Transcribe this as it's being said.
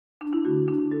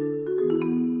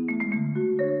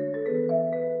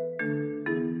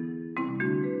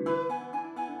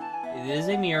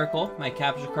miracle. My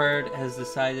capture card has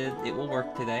decided it will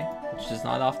work today, which does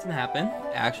not often happen.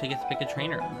 I actually get to pick a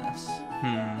trainer in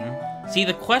this. See,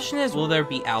 the question is, will there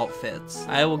be outfits?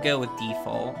 I will go with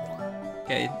default.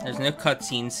 Okay, there's no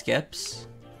cutscene skips.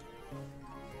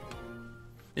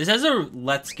 This has a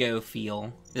Let's Go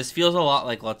feel. This feels a lot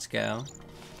like Let's Go.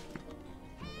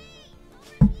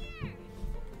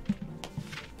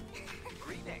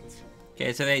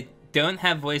 Okay, so they don't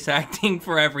have voice acting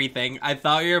for everything. I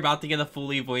thought you were about to get a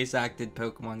fully voice acted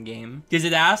Pokemon game. Because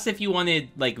it asked if you wanted,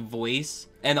 like, voice,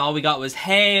 and all we got was,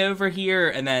 hey, over here,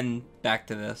 and then back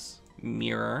to this.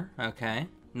 Mirror, okay.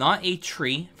 Not a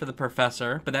tree for the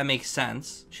professor, but that makes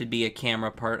sense. Should be a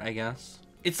camera part, I guess.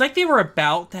 It's like they were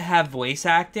about to have voice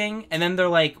acting, and then they're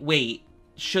like, wait,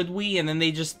 should we? And then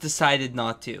they just decided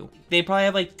not to. They probably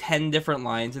have like 10 different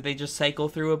lines that they just cycle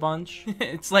through a bunch.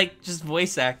 It's like, just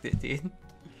voice acted, dude.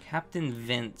 Captain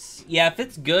Vince. Yeah, if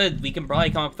it's good, we can probably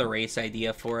come up with a race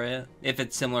idea for it. If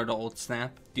it's similar to Old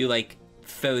Snap. Do like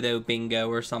photo bingo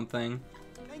or something.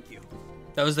 Thank you.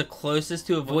 That was the closest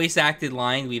to a voice acted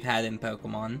line we've had in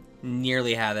Pokemon.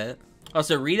 Nearly had it.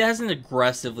 Also, Rita has an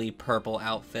aggressively purple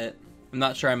outfit. I'm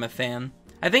not sure I'm a fan.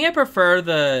 I think I prefer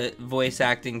the voice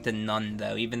acting to none,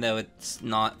 though, even though it's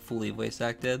not fully voice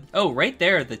acted. Oh, right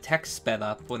there, the text sped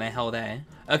up when I held A.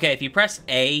 Okay, if you press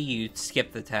A, you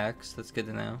skip the text. That's good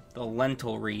to know. The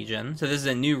Lentil region. So this is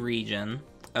a new region.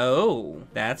 Oh,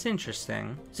 that's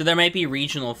interesting. So there might be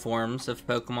regional forms of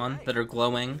Pokemon that are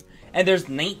glowing. And there's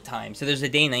nighttime, so there's a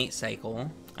day-night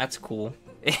cycle. That's cool.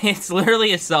 It's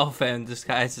literally a cell phone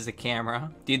disguised as a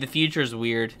camera. Dude, the future's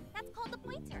weird.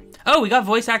 Oh, we got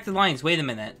voice acted lines. Wait a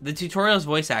minute. The tutorial is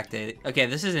voice acted. Okay,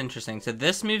 this is interesting. So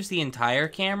this moves the entire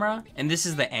camera, and this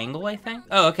is the angle, I think.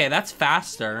 Oh, okay, that's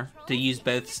faster to use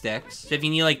both sticks. So if you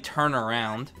need, like, turn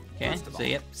around. Okay, so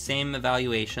yep, same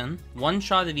evaluation. One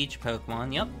shot of each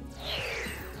Pokemon, yep.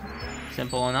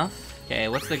 Simple enough. Okay,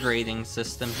 what's the grading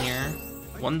system here?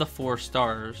 1 to 4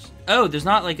 stars. Oh, there's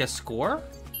not, like, a score?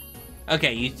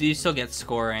 Okay, you do still get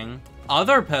scoring.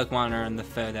 Other Pokemon are in the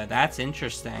photo. That's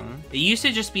interesting. It used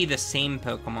to just be the same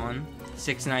Pokemon.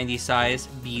 690 size.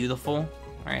 Beautiful.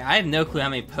 Alright, I have no clue how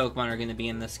many Pokemon are going to be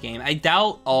in this game. I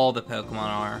doubt all the Pokemon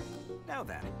are. Now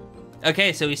then.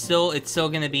 Okay, so it's still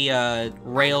going to be a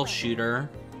rail shooter.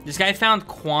 This guy found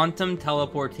quantum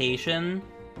teleportation,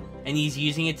 and he's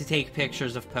using it to take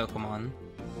pictures of Pokemon.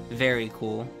 Very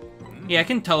cool. Yeah, I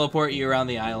can teleport you around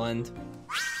the island.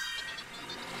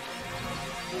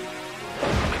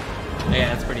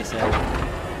 Yeah, that's pretty sick. Good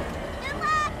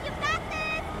luck, you got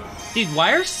this! Dude,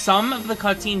 why are some of the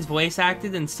cutscenes voice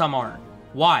acted and some aren't?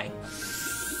 Why?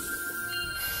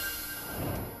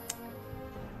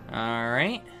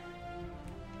 Alright.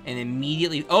 And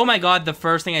immediately... Oh my god, the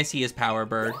first thing I see is Power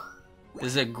Bird. This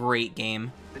is a great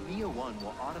game. The Neo 1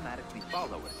 will automatically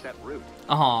follow a set route.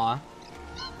 Aww.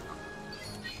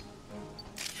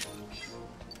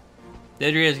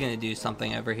 Dodrio's gonna do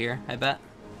something over here, I bet.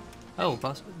 Oh,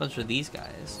 a bunch of these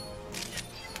guys.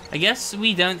 I guess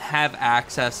we don't have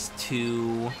access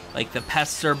to, like, the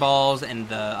Pester Balls and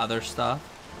the other stuff.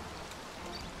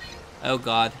 Oh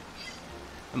god.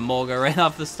 A Mulga right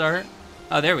off the start.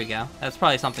 Oh, there we go. That's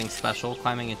probably something special,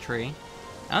 climbing a tree.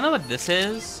 I don't know what this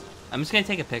is. I'm just gonna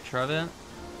take a picture of it.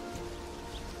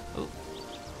 Oh,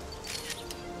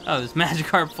 oh, there's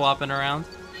Magikarp flopping around.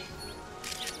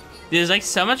 There's, like,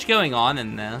 so much going on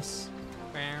in this.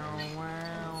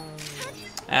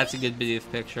 That's a good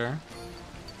Bidoof picture.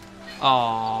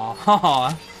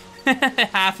 Aww.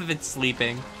 Half of it's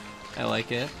sleeping. I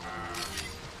like it.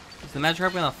 Is the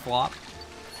Magikarp gonna flop?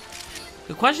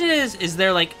 The question is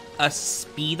there like a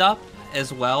speed up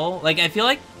as well? Like, I feel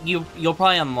like you'll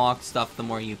probably unlock stuff the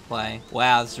more you play.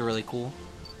 Wow, this is really cool.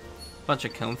 Bunch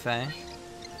of Comfey.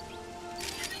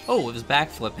 Oh, it was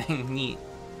backflipping. Neat.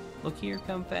 Look here,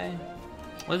 Comfey.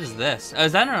 What is this? Oh,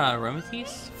 is that an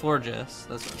Aromatisse? Florges.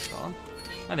 That's what it's called.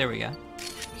 Oh, there we go.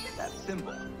 That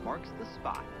symbol marks the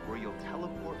spot where you'll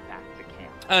teleport back to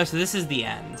camp. Oh, so this is the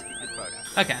end.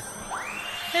 Okay.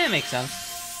 Yeah, it makes sense.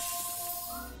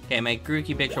 Okay, my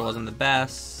Grookey picture wasn't the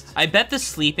best. I bet the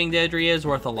sleeping Dodria is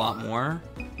worth a lot more.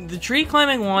 The tree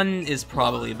climbing one is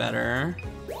probably better.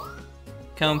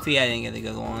 Comfey, I didn't get a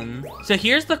good one. So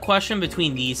here's the question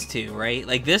between these two, right?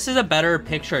 Like, this is a better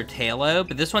picture of Tailo,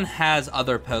 but this one has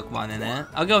other Pokemon in it.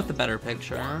 I'll go with the better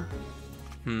picture.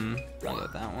 I'll go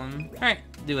with that one. Alright,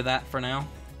 do with that for now.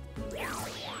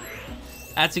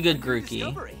 That's a good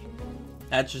Grookey.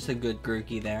 That's just a good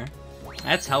Grookey there.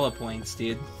 That's hella points,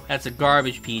 dude. That's a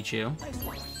garbage Pichu.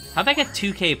 How'd that get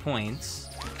 2k points?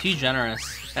 Too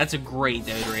generous. That's a great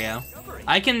Dodrio.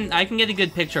 I can get a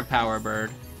good picture of Power Bird.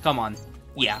 Come on.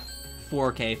 Yeah.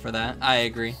 4K for that. I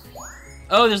agree.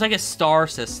 Oh, there's like a star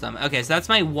system. Okay, so that's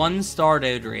my 1-star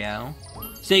Dodrio.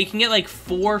 So you can get like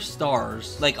 4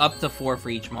 stars, like up to 4 for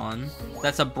each mon.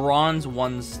 That's a bronze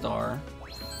 1-star.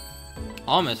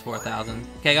 Almost 4,000.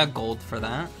 Okay, I got gold for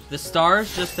that. The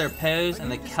stars, just their pose,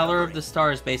 and the color of the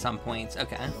star is based on points.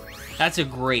 Okay. That's a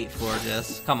great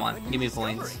Florges. Come on, give me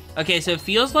points. Okay, so it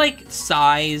feels like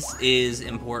size is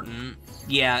important.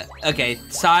 Yeah, okay,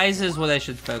 size is what I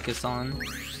should focus on.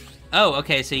 Oh,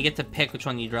 okay, so you get to pick which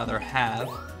one you'd rather have.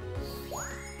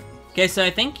 Okay, so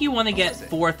I think you want to get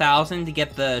 4,000 to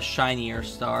get the shinier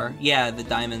star. Yeah, the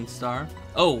diamond star.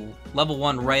 Oh, level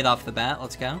 1 right off the bat.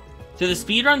 Let's go. So the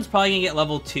speedrun's probably gonna get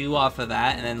level 2 off of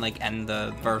that and then like end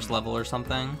the first level or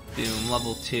something. Boom,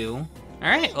 level 2.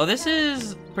 Alright, well this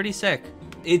is pretty sick.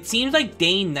 It seems like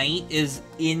day and night is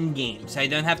in-game, so I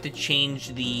don't have to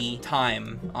change the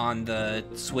time on the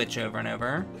Switch over and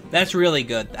over. That's really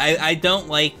good. I don't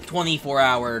like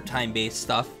 24-hour time-based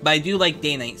stuff, but I do like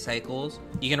day-night cycles.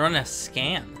 You can run a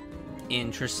scan.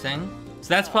 Interesting. So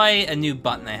that's probably a new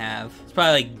button I have. It's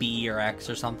probably like B or X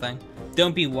or something.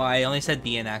 Don't be Y, I only said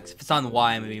B and X. If it's on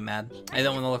Y, I'm gonna be mad. I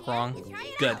don't want to look wrong.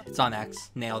 Good, it's on X.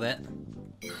 Nailed it.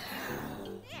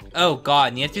 Oh god,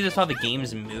 and you have to do this while the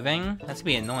game's moving? That's gonna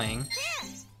be annoying.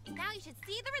 Now you should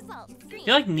see the results. I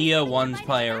feel like Neo 1's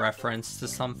probably a reference to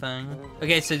something.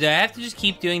 Okay, so do I have to just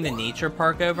keep doing the nature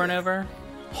park over and over?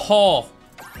 Oh,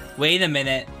 wait a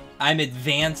minute. I'm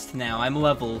advanced now. I'm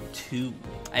level 2.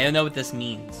 I don't know what this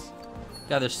means.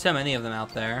 God, there's so many of them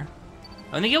out there.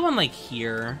 I'm gonna get one like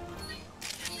here. Do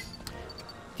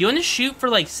you want to shoot for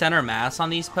like center mass on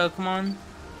these Pokemon?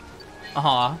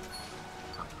 Aw.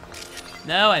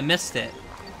 No, I missed it.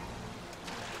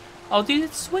 Oh, dude,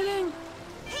 it's swimming.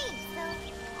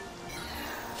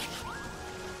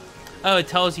 Oh, it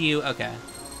tells you, okay.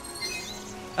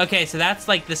 Okay, so that's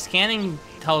like, the scanning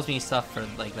tells me stuff for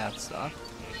like that stuff.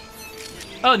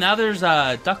 Oh, now there's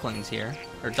ducklings here.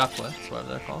 Or ducklets, whatever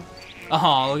they're called.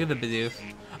 Oh, look at the Bidoof.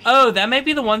 Oh, that might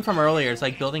be the one from earlier. It's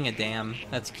like building a dam.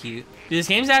 That's cute. Dude, this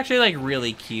game's actually like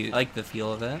really cute. I like the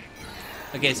feel of it.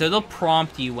 Okay, so it'll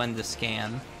prompt you when to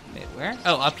scan. Wait, where?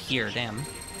 Oh, up here, damn.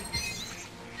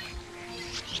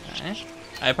 Okay.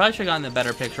 I probably should have gotten a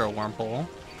better picture of Wormhole.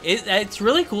 It's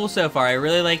really cool so far. I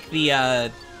really like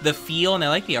the feel, and I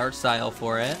like the art style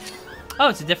for it. Oh,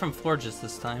 it's a different floor just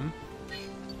this time.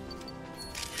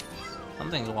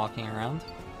 Something's walking around.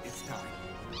 It's time.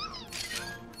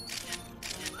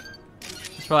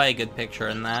 There's probably a good picture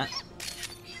in that.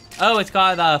 Oh, it's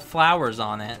got flowers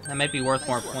on it. That might be worth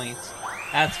more points.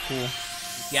 That's cool.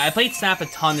 Yeah, I played Snap a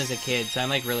ton as a kid, so I'm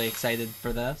like really excited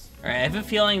for this. Alright, I have a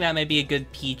feeling that might be a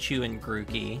good Pichu and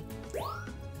Grookey.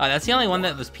 Oh, that's the only one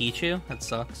that was Pichu? That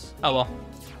sucks. Oh well.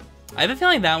 I have a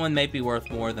feeling that one might be worth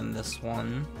more than this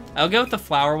one. I'll go with the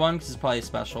flower one because it's probably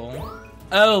special.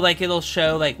 Oh, like it'll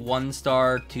show like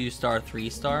 1-star, 2-star,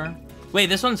 3-star. Wait,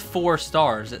 this one's 4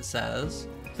 stars, it says.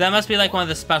 So that must be like one of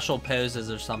the special poses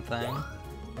or something.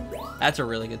 That's a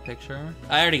really good picture.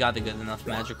 I already got the good enough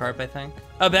Magikarp, I think.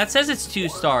 Oh, but that says it's 2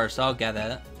 stars, so I'll get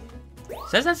it. It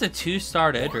says that's a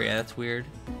 2-star Dodrio, that's weird.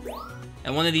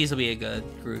 And one of these will be a good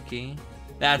Grookey.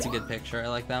 That's a good picture, I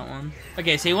like that one.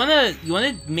 Okay, so you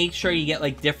wanna make sure you get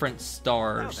like different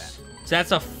stars. So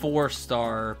that's a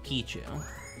 4-star Pichu.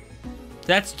 So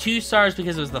that's 2 stars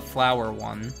because it was the flower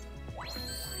one.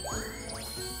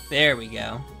 There we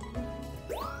go.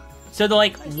 So to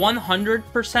like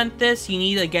 100% this, you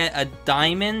need to get a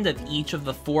diamond of each of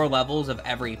the 4 levels of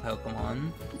every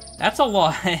Pokemon. That's a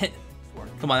lot.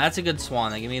 Come on, that's a good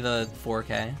Swan. Give me the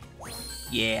 4K.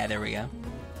 Yeah, there we go.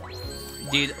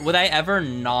 Dude, would I ever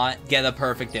not get a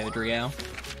perfect Dodrio?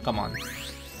 Come on.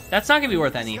 That's not gonna be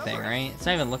worth anything, right? It's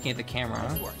not even looking at the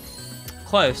camera.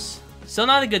 Close. Still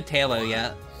not a good Tailo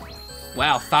yet.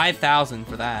 Wow, 5,000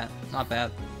 for that. Not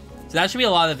bad. So that should be a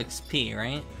lot of XP,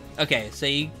 right? Okay, so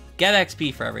you get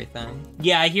XP for everything.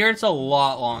 Yeah, I hear it's a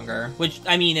lot longer, which,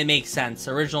 I mean, it makes sense.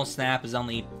 Original Snap is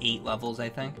only 8 levels, I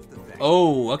think.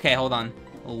 Oh, okay, hold on.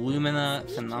 Illumina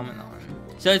Phenomenon.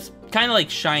 So it's kind of like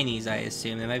shinies, I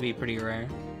assume. They might be pretty rare.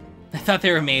 I thought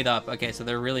they were made up. Okay, so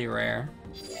they're really rare.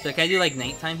 So can I do, like,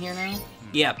 nighttime here now?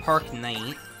 Yeah, Park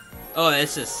Night. Oh,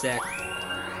 this is sick.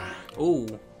 Ooh.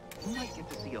 You might get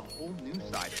to see a whole new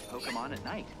side of Pokemon at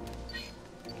night.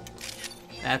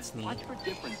 That's neat. Watch for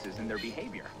differences in their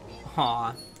behavior.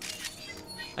 Aw.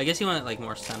 I guess you want it, like,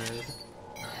 more centered.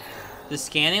 Does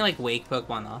scanning, like, wake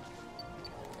Pokemon up?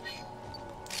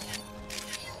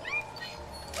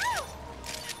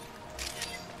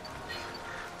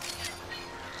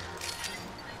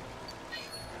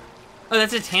 Oh,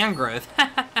 that's a Tangrowth.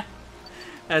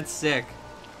 That's sick.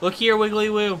 Look here, Wiggly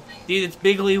Woo. Dude, it's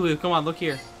Biggly Woo. Come on, look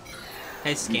here.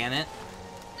 Can I scan it?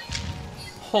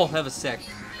 Oh, that was sick.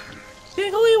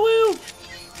 Biggly Woo!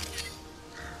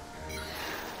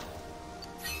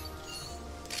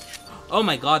 Oh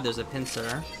my god, there's a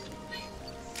pincer.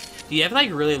 Do you have to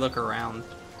like really look around?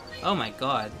 Oh my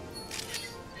god.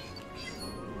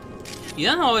 You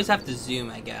don't always have to zoom,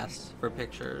 I guess, for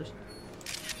pictures.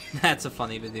 That's a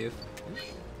funny Bidoof.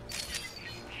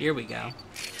 Here we go.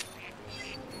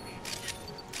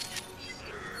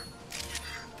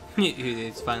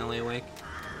 It's finally awake.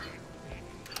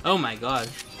 Oh my god.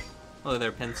 Oh,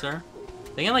 they're pincer.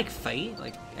 They can like fight?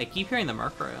 Like, I keep hearing the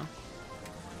Murkrow.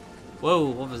 Whoa,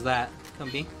 what was that? Come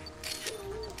be.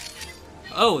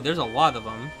 Oh, there's a lot of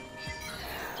them.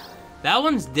 That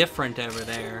one's different over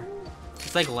there.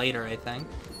 It's like later, I think.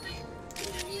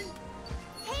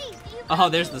 Hey, Oh,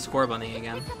 there's the Score Bunny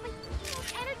again.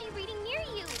 energy reading near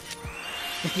you.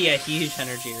 Yeah, huge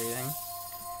energy reading.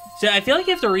 So I feel like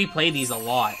you have to replay these a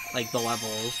lot, like the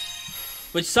levels.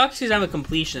 Which sucks because I'm a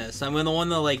completionist. I'm the one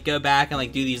to like go back and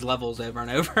like do these levels over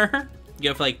and over.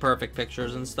 Go for like perfect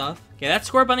pictures and stuff. Okay, that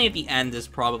Score Bunny at the end is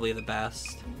probably the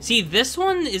best. See, this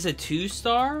one is a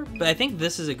 2-star, but I think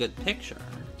this is a good picture.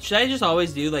 Should I just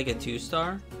always do like a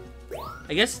 2-star?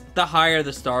 I guess the higher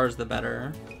the stars, the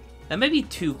better. That may be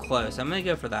too close. I'm gonna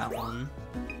go for that one.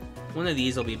 One of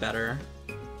these will be better.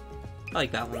 I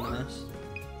like that one the most.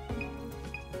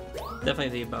 Definitely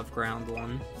the above ground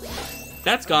one.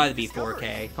 That's gotta be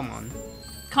 4K. Come on.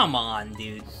 Come on,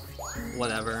 dude.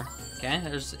 Whatever. Okay,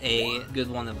 there's a good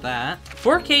one of that.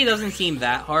 4K doesn't seem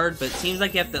that hard, but it seems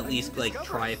like you have to at least, like,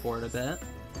 try for it a bit.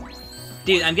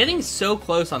 Dude, I'm getting so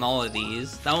close on all of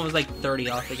these. That one was, like, 30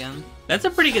 off again. That's a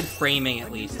pretty good framing,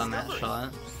 at least, on that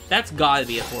shot. That's gotta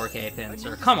be a 4K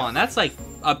pincer. Come on, that's, like,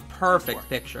 a perfect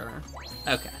picture.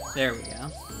 Okay, there we go.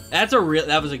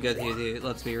 That was a good Hoodoo,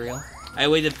 let's be real. I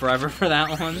waited forever for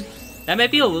that one. That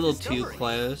might be a little too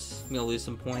close. I'm gonna lose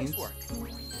some points.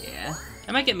 Yeah.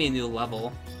 That might get me a new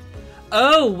level.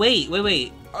 Oh, wait.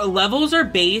 Levels are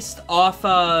based off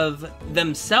of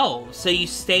themselves. So you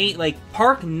stay, like,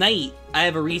 Park Knight, I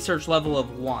have a research level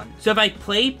of 1. So if I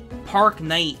play Park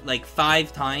Knight, like,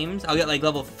 5 times, I'll get, like,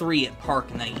 level 3 at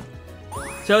Park Knight.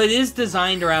 So it is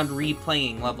designed around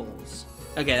replaying levels.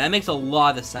 Okay, that makes a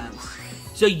lot of sense.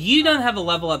 So you don't have a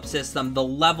level up system, the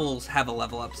levels have a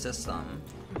level up system.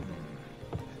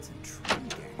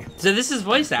 So this is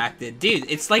voice acted. Dude,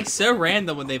 it's like so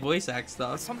random when they voice act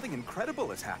stuff. Something incredible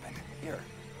has happened. Here,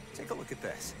 take a look at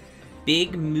this.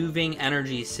 Big moving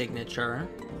energy signature.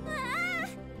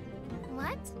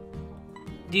 What?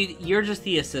 Dude, you're just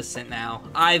the assistant now.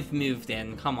 I've moved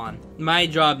in, come on. My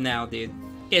job now, dude.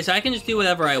 Okay, so I can just do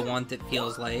whatever I want, it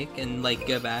feels like, and like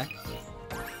go back.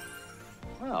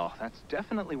 Well, that's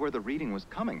definitely where the reading was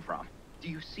coming from. Do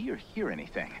you see or hear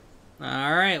anything?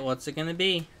 Alright, what's it gonna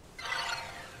be?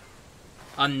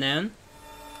 Unknown?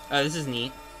 Oh, this is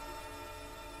neat.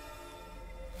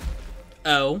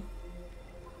 Oh.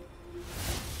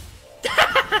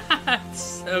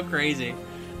 So crazy.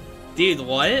 Dude,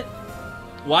 what?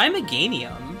 Why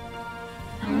Meganium?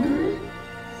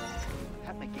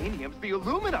 That Meganium's the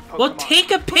Illumina Pokemon. Well,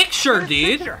 take a picture,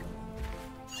 dude!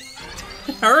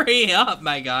 Hurry up,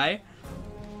 my guy.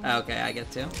 Okay, I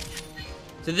get to.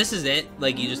 So this is it?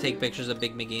 Like, you just take pictures of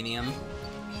Big Meganium?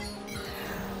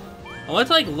 I want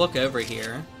to, like, look over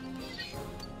here.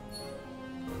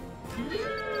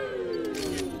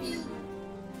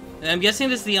 And I'm guessing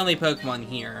this is the only Pokemon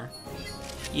here.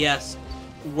 Yes.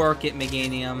 Work it,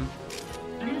 Meganium.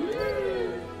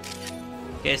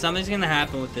 Okay, something's gonna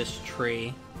happen with this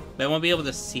tree. But I won't be able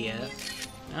to see it.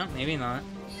 Oh, maybe not.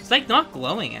 It's, like, not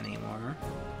glowing anymore.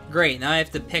 Great, now I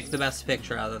have to pick the best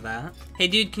picture out of that. Hey,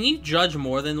 dude, can you judge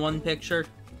more than one picture?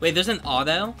 Wait, there's an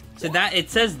auto? So that, it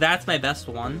says that's my best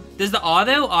one. Does the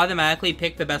auto automatically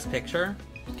pick the best picture?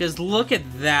 Because look at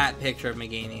that picture of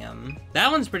Meganium.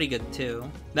 That one's pretty good too.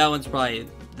 That one's probably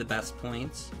the best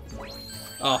points.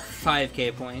 Oh,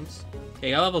 5K points.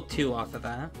 Okay, I got level 2 off of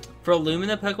that. For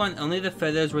Illumina Pokemon, only the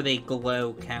photos where they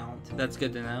glow count. That's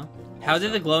good to know. How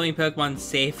did the glowing Pokemon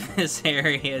save this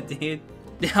area, dude?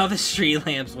 How the street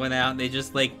lamps went out and they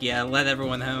just, like, yeah, let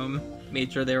everyone home.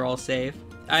 Made sure they were all safe.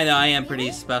 I know, I am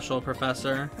pretty special,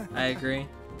 Professor. I agree.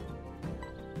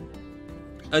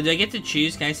 Oh, do I get to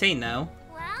choose? Can I say no?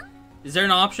 Well? Is there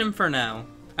an option for no?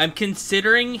 I'm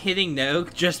considering hitting no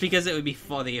just because it would be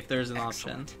funny if there's an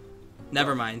option.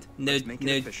 Never mind.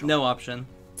 No option.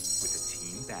 With a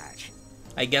team badge.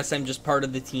 I guess I'm just part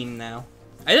of the team now.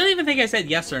 I don't even think I said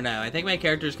yes or no. I think my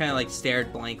character's kind of like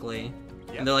stared blankly.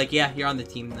 Yep. And they're like, yeah, you're on the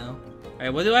team now.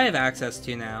 Alright, what do I have access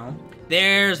to now?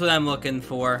 There's what I'm looking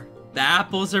for. The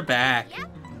apples are back. Yep.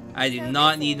 I do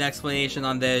not need an explanation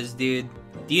on those, dude.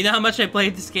 Do you know how much I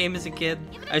played this game as a kid?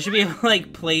 I should be able to,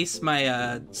 like, place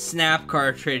my, snap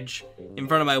cartridge in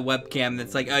front of my webcam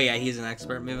that's like, oh yeah, he's an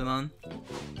expert. Moving on.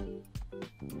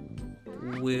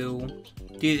 Woo.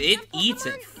 Dude, it eats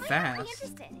it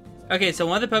fast. Okay, so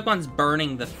one of the Pokemon's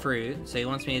burning the fruit, so he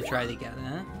wants me to try to get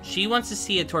it. She wants to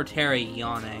see a Torterra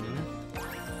yawning.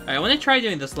 Alright, I want to try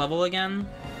doing this level again.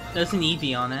 There's an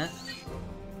Eevee on it.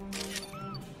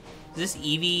 Is this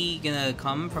Eevee gonna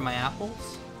come from my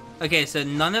apples? Okay, so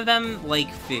none of them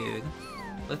like food.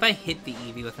 What if I hit the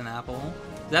Eevee with an apple?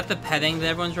 Is that the petting that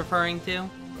everyone's referring to?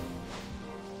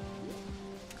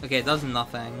 Okay, it does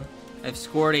nothing. I've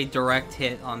scored a direct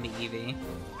hit on the Eevee.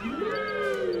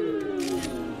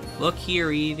 Look here,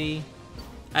 Eevee.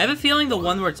 I have a feeling the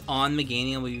one where it's on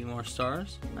Meganium will be more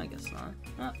stars. I guess not.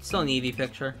 Oh, still an Eevee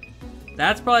picture.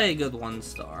 That's probably a good 1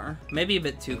 star. Maybe a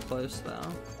bit too close, though.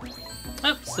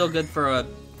 Oh, still good for a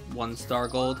 1-star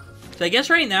gold. So I guess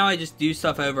right now I just do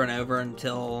stuff over and over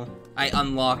until I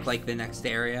unlock, like, the next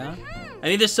area. I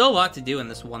mean, there's still a lot to do in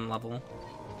this one level.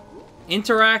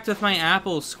 Interact with my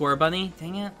apples, Score Bunny.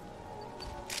 Dang it.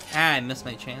 Ah, I missed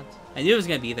my chance. I knew it was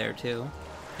gonna be there, too.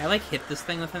 Can I, like, hit this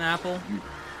thing with an apple?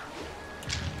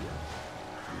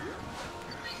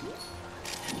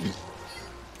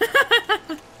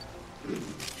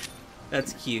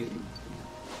 That's cute.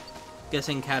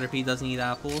 Guessing Caterpie doesn't eat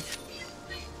apples.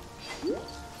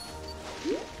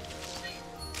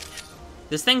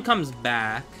 This thing comes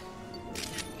back.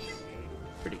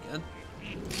 Pretty good.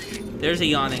 There's a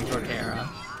yawning Torterra.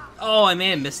 Oh, I may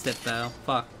have missed it though.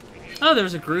 Fuck. Oh, there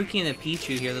was a Grookey and a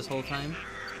Pichu here this whole time.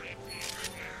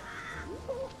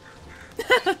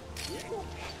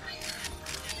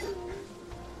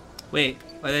 Wait,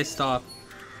 why'd I stop?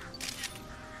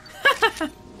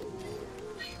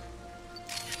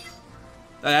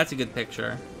 Oh, that's a good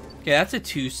picture. Okay, that's a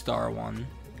 2-star one.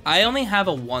 I only have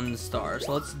a 1-star,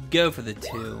 so let's go for the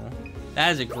 2.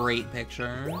 That is a great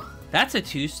picture. That's a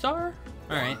 2-star?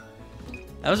 Alright.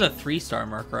 That was a 3-star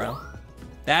Murkrow.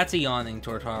 That's a yawning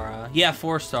Torterra. Yeah,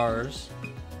 4 stars.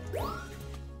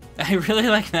 I really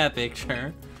like that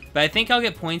picture. But I think I'll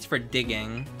get points for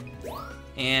digging.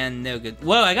 And no good.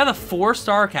 Whoa, I got a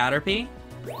 4-star Caterpie?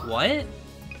 What?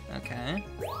 Okay.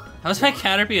 How's my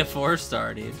Caterpie a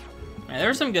 4-star, dude? Right, there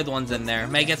were some good ones in there.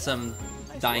 May get some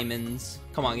diamonds.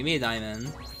 Come on, give me a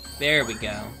diamond. There we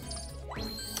go.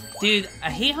 Dude, I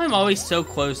hate how I'm always so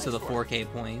close to the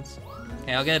 4K points.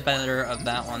 Okay, I'll get better of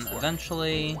that one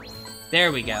eventually.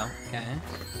 There we go. Okay.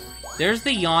 There's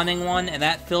the yawning one, and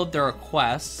that filled the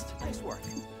request. Nice work.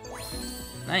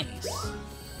 Nice.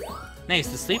 Nice,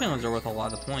 the sleeping ones are worth a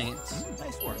lot of points.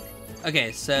 Nice work.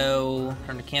 Okay, so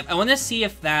turn to camp. I want to see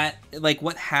if that, like,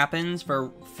 what happens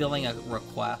for filling a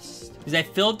request. Because I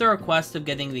filled the request of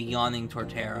getting the yawning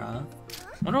Torterra.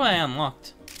 What do I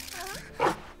unlocked?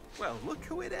 Well, look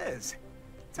who it is.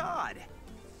 Todd.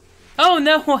 Oh,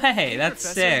 no way! Hey, That's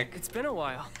Professor. sick. It's been a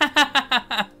while.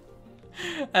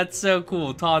 That's so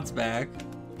cool. Todd's back.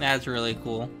 That's really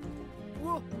cool.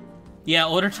 Whoa, Yeah,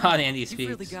 older Todd Andy you've speaks.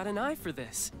 really got an eye for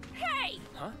this. Hey!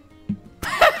 Huh?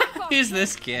 Who's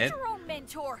this kid? Your own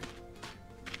mentor.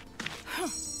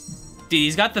 Dude,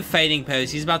 he's got the fighting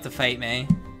pose. He's about to fight me.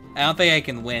 I don't think I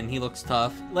can win. He looks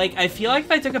tough. Like, I feel like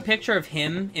if I took a picture of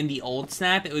him in the old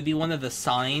Snap, it would be one of the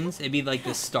signs. It'd be like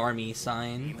the Starmie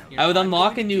sign. I would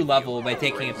unlock a new level by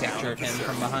taking a picture of him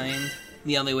from behind.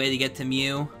 The only way to get to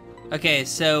Mew. Okay,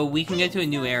 so we can go to a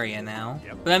new area now.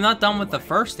 But I'm not done with the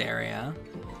first area.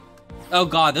 Oh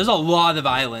god, there's a lot of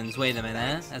islands. Wait a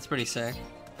minute. That's pretty sick.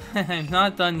 I'm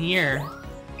not done here.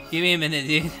 Give me a minute,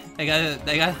 dude.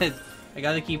 I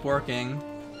gotta keep working.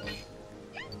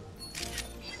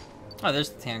 Oh, there's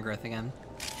the Tangrowth again.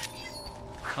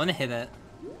 I wanna hit it.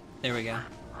 There we go.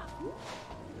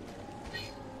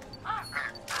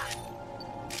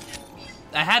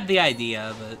 I had the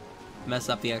idea, but mess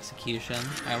up the execution.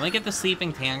 Alright, I wanna get the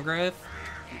sleeping Tangrowth.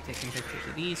 Taking pictures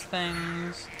of these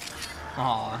things.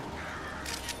 Aw.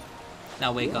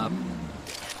 Now wake up.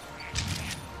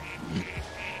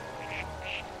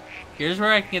 Here's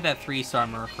where I can get that 3-star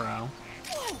Murkrow.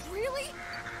 Oh, really?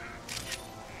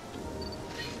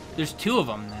 There's 2 of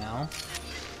them now.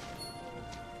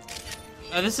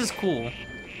 Oh, this is cool.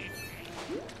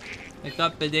 Wake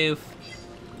up, Bidoof.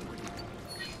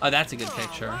 Oh, that's a good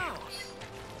picture.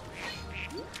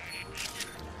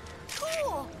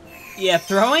 Cool. Yeah,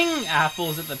 throwing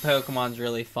apples at the Pokemon's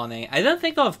really funny. I don't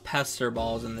think they'll have Pester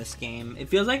Balls in this game. It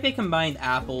feels like they combined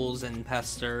apples and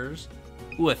Pesters.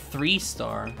 Ooh, a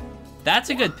 3-star. That's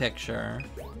a good picture.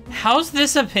 How's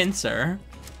this a pincer?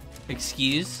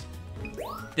 Excuse?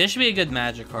 This should be a good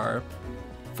Magikarp.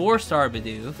 4-star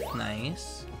Bidoof.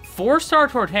 Nice. 4-star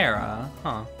Torterra.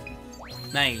 Huh.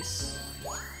 Nice.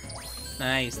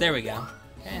 Nice. There we go.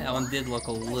 Okay, that one did look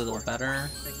a little better.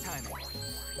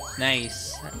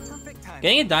 Nice.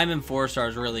 Getting a Diamond 4-star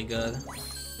is really good.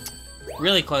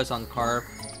 Really close on Carp.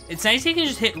 It's nice you can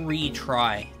just hit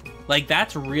retry. Like,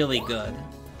 that's really good.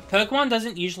 Pokemon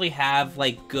doesn't usually have,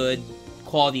 like, good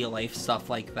quality of life stuff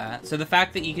like that. So the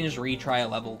fact that you can just retry a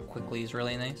level quickly is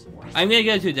really nice. I'm gonna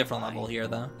go to a different level here,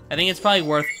 though. I think it's probably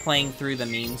worth playing through the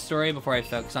main story before I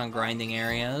focus on grinding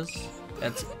areas.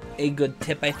 That's a good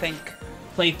tip, I think.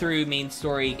 Play through main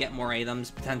story, get more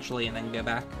items, potentially, and then go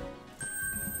back.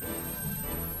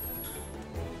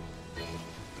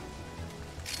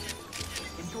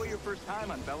 Enjoy your first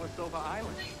time on Bella Silva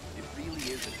Island. It really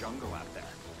is a jungle out there.